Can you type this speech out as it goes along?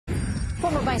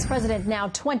Former Vice President, now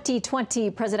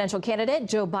 2020 presidential candidate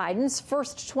Joe Biden's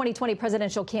first 2020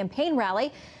 presidential campaign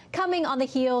rally coming on the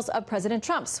heels of President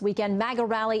Trump's weekend MAGA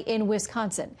rally in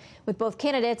Wisconsin. With both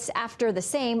candidates after the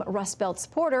same Rust Belt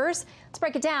supporters. Let's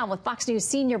break it down with Fox News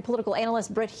senior political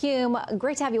analyst Brit Hume.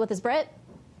 Great to have you with us, Brit.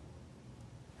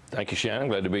 Thank you, Shannon.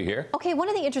 Glad to be here. Okay, one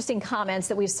of the interesting comments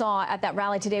that we saw at that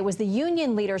rally today was the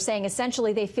union leader saying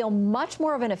essentially they feel much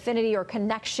more of an affinity or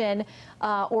connection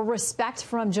or respect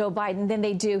from Joe Biden than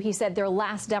they do, he said, their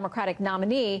last Democratic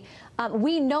nominee.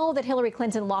 We know that Hillary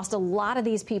Clinton lost a lot of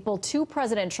these people to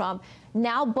President Trump.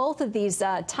 Now both of these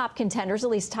top contenders, at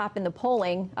least top in the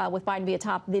polling, with Biden be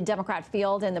atop the Democrat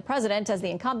field and the president as the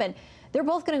incumbent, they're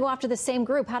both going to go after the same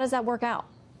group. How does that work out?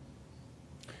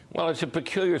 Well, it's a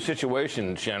peculiar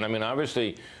situation, Shannon. I mean,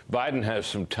 obviously, Biden has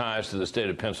some ties to the state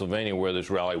of Pennsylvania where this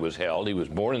rally was held. He was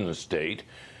born in the state.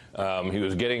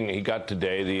 He got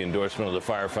today the endorsement of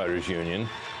the firefighters union.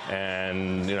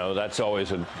 And, you know, that's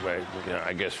always,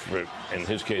 I guess, in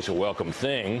his case, a welcome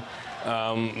thing.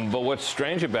 But what's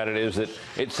strange about it is that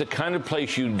it's the kind of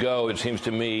place you'd go, it seems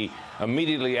to me,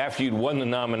 immediately after you'd won the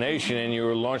nomination and you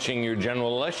were launching your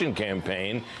general election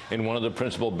campaign in one of the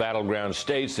principal battleground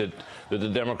states that the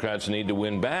Democrats need to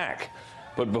win back.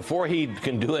 But before he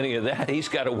can do any of that, he's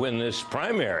got to win this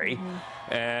primary.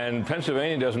 And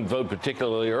Pennsylvania doesn't vote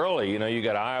particularly early. You know, you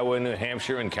got Iowa, New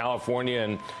Hampshire, and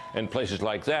California, and places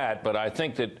like that. But I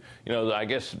think that, you know, I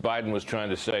guess Biden was trying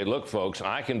to say, look, folks,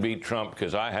 I can beat Trump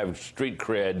because I have street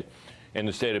cred in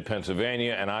the state of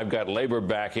Pennsylvania, and I've got labor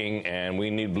backing, and we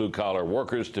need blue-collar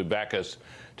workers to back us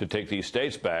to take these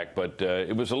states back. But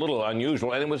it was a little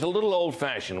unusual, and it was a little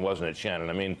old-fashioned, wasn't it, Shannon?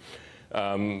 I mean,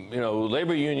 you know,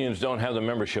 labor unions don't have the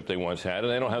membership they once had,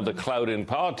 and they don't have the clout in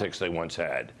politics they once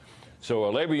had. So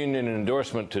a labor union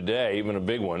endorsement today, even a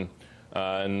big one,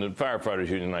 and the firefighters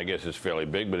union, I guess, is fairly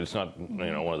big, but it's not,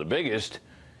 you know, one of the biggest,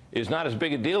 is not as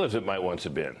big a deal as it might once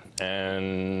have been.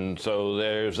 And so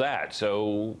there's that.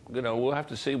 So, you know, we'll have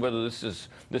to see whether this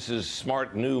is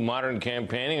smart, new, modern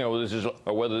campaigning, or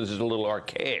whether this is a little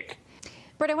archaic.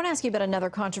 Brit, I want to ask you about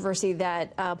another controversy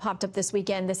that popped up this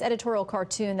weekend, this editorial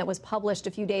cartoon that was published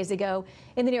a few days ago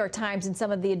in the New York Times. In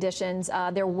some of the editions,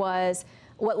 there was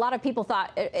what a lot of people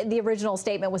thought the original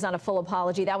statement was not a full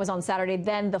apology. That was on Saturday.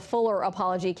 Then the fuller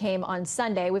apology came on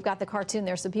Sunday. We've got the cartoon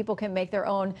there so people can make their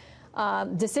own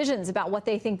decisions about what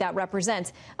they think that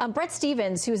represents. Bret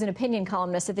Stephens, who's an opinion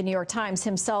columnist at the New York Times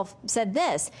himself, said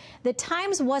this: the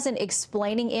Times wasn't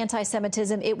explaining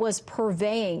anti-Semitism, it was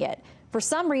purveying it. For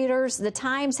some readers, the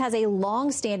Times has a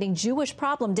long-standing Jewish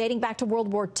problem dating back to World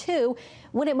War II,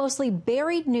 when it mostly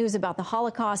buried news about the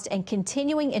Holocaust and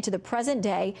continuing into the present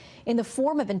day in the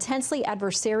form of intensely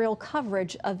adversarial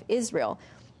coverage of Israel.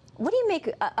 What do you make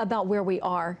about where we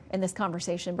are in this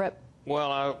conversation, Brit?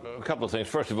 Well, a couple of things.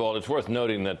 First of all, it's worth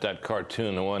noting that that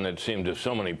cartoon, the one that seemed to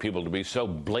so many people to be so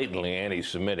blatantly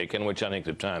anti-Semitic, and which I think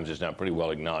the Times is now pretty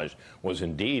well acknowledged was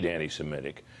indeed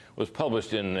anti-Semitic, was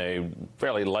published in a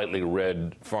fairly lightly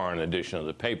read foreign edition of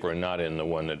the paper and not in the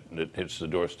one that hits the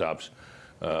doorstops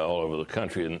all over the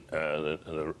country,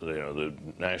 the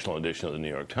national edition of the New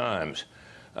York Times.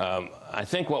 I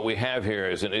think what we have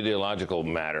here is an ideological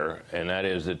matter, and that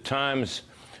is that Times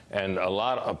and a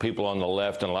lot of people on the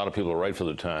left and a lot of people who write for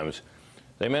the Times,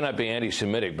 they may not be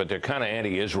anti-Semitic, but they're kind of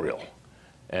anti-Israel.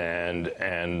 And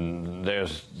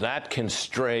that can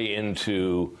stray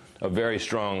into a very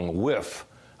strong whiff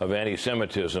of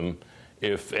anti-Semitism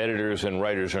if editors and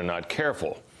writers are not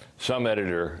careful. Some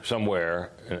editor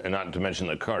somewhere, and not to mention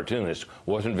the cartoonist,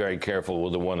 wasn't very careful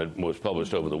with the one that was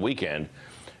published over the weekend.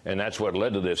 And that's what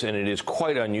led to this. And it is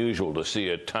quite unusual to see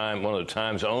one of the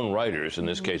Times' own writers, in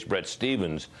this case Bret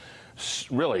Stephens,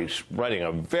 really writing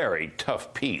a very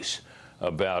tough piece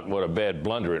about what a bad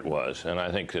blunder it was. And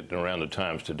I think that around the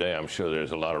Times today, I'm sure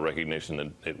there's a lot of recognition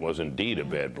that it was indeed a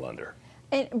bad blunder.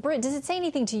 And Brit, does it say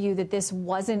anything to you that this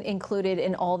wasn't included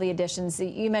in all the editions?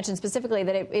 You mentioned specifically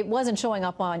that it wasn't showing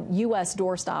up on U.S.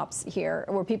 doorstops here,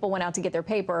 where people went out to get their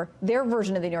paper, their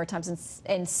version of the New York Times,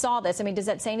 and saw this. I mean, does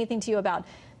that say anything to you about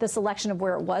the selection of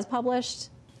where it was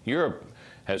published? Europe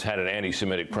has had an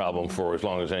anti-Semitic problem for as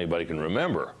long as anybody can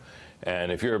remember.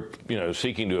 And if you're,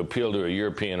 seeking to appeal to a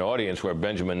European audience where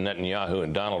Benjamin Netanyahu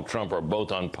and Donald Trump are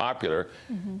both unpopular,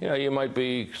 you might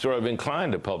be sort of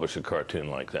inclined to publish a cartoon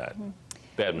like that.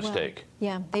 Bad mistake. Well,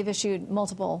 yeah, they've issued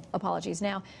multiple apologies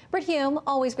now. Brit Hume,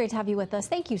 always great to have you with us.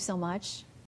 Thank you so much.